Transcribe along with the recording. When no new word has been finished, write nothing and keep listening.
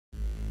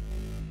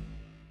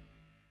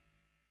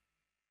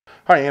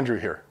Hi, Andrew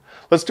here.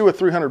 Let's do a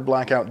 300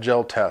 blackout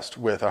gel test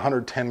with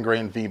 110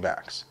 grain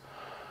VMAX.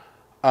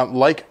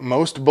 Like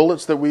most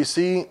bullets that we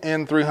see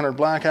in 300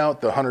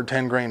 blackout, the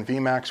 110 grain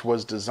VMAX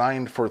was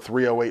designed for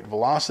 308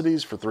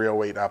 velocities, for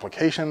 308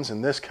 applications.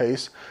 In this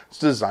case, it's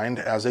designed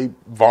as a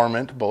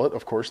Varmint bullet,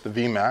 of course, the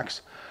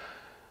VMAX.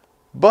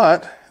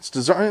 But it's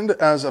designed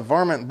as a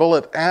Varmint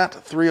bullet at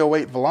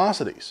 308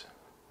 velocities.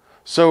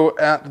 So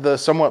at the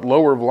somewhat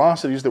lower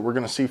velocities that we're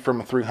going to see from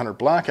a 300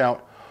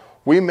 blackout,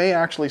 we may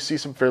actually see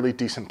some fairly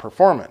decent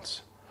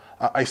performance.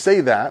 I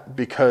say that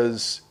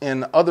because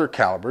in other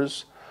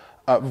calibers,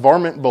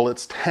 Varmint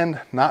bullets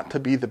tend not to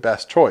be the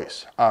best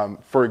choice.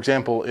 For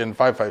example, in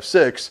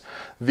 5.56,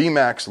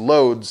 VMAX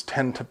loads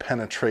tend to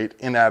penetrate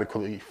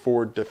inadequately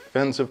for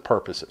defensive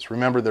purposes.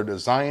 Remember, they're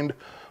designed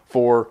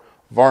for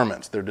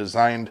varmints. They're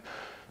designed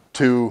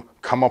to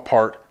come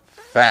apart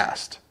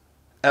fast.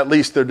 At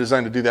least they're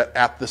designed to do that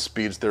at the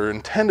speeds they're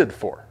intended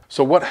for.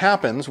 So what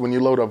happens when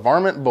you load a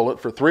Varmint bullet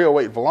for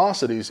 308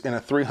 velocities in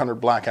a 300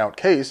 blackout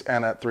case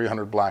and at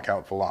 300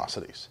 blackout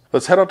velocities?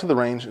 Let's head out to the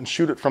range and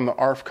shoot it from the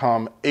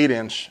ARFCOM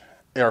 8-inch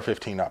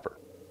AR-15 upper.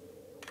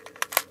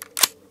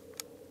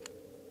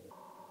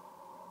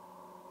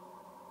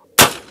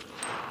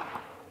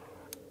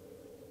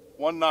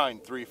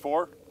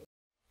 .1934.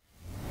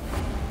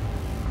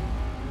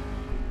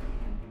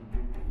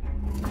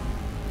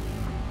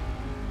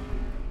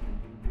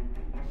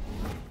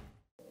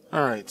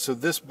 Alright, so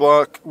this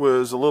block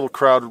was a little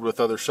crowded with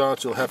other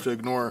shots. You'll have to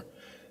ignore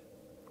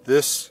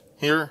this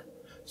here.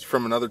 It's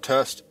from another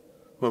test,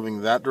 moving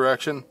that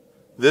direction.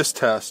 This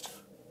test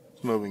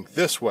is moving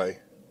this way,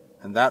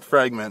 and that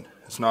fragment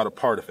is not a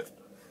part of it.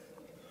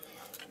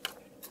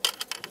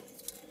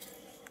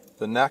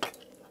 The neck,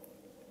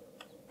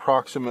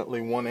 approximately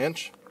 1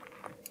 inch.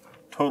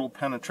 Total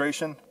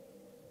penetration,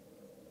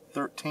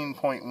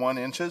 13.1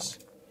 inches,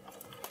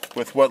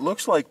 with what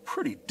looks like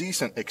pretty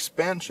decent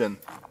expansion.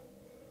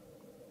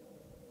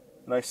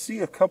 And I see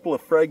a couple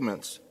of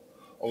fragments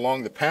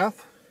along the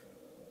path,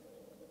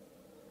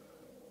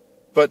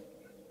 but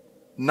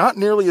not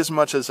nearly as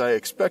much as I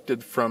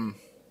expected from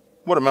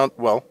what amount,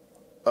 well,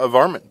 a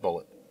Varmint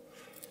bullet.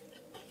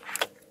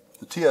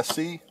 The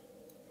TSC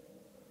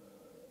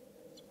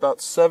is about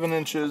 7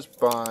 inches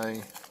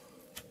by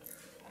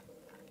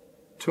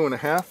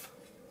 2.5.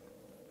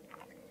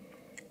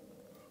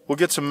 We'll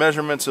get some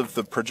measurements of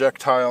the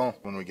projectile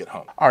when we get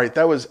home. All right,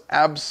 that was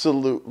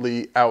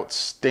absolutely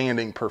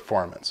outstanding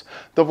performance.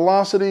 The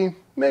velocity,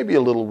 maybe a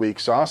little weak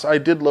sauce. I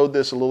did load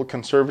this a little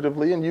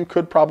conservatively, and you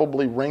could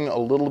probably wring a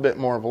little bit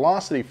more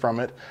velocity from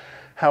it.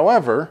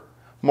 However,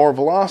 more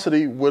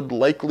velocity would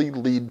likely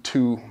lead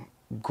to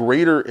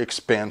greater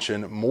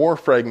expansion, more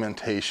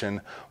fragmentation,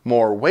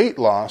 more weight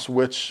loss,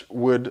 which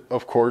would,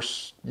 of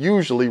course,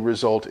 usually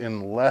result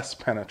in less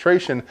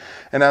penetration.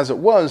 And as it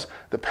was,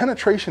 the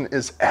penetration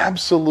is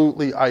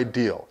absolutely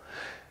ideal.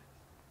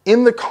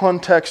 In the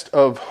context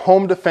of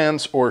home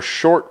defense or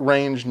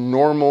short-range,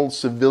 normal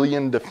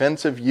civilian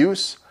defensive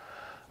use,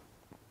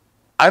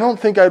 I don't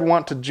think I'd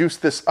want to juice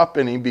this up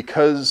any,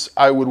 because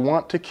I would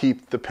want to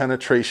keep the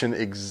penetration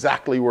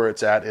exactly where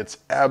it's at. It's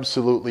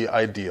absolutely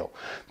ideal.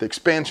 The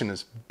expansion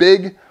is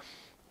big.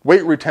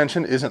 Weight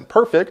retention isn't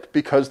perfect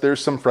because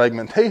there's some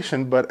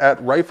fragmentation, but at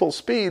rifle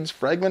speeds,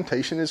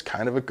 fragmentation is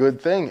kind of a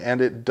good thing,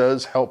 and it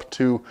does help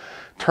to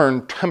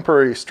turn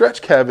temporary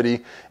stretch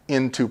cavity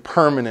into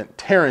permanent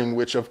tearing,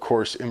 which of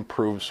course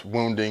improves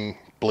wounding,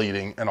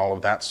 bleeding, and all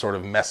of that sort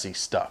of messy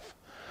stuff.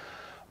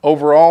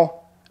 Overall,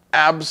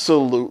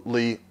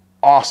 absolutely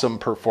awesome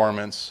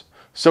performance.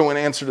 So in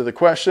answer to the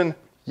question,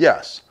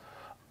 yes,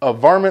 a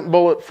Varmint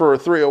bullet for a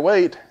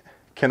 308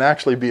 can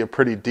actually be a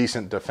pretty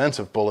decent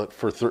defensive bullet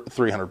for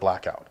 300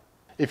 blackout.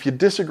 If you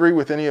disagree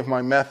with any of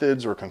my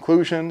methods or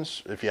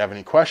conclusions, if you have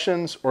any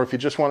questions, or if you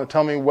just want to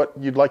tell me what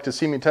you'd like to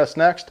see me test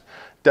next,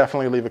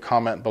 definitely leave a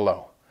comment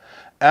below.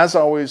 As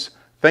always,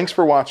 thanks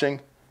for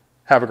watching.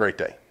 Have a great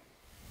day.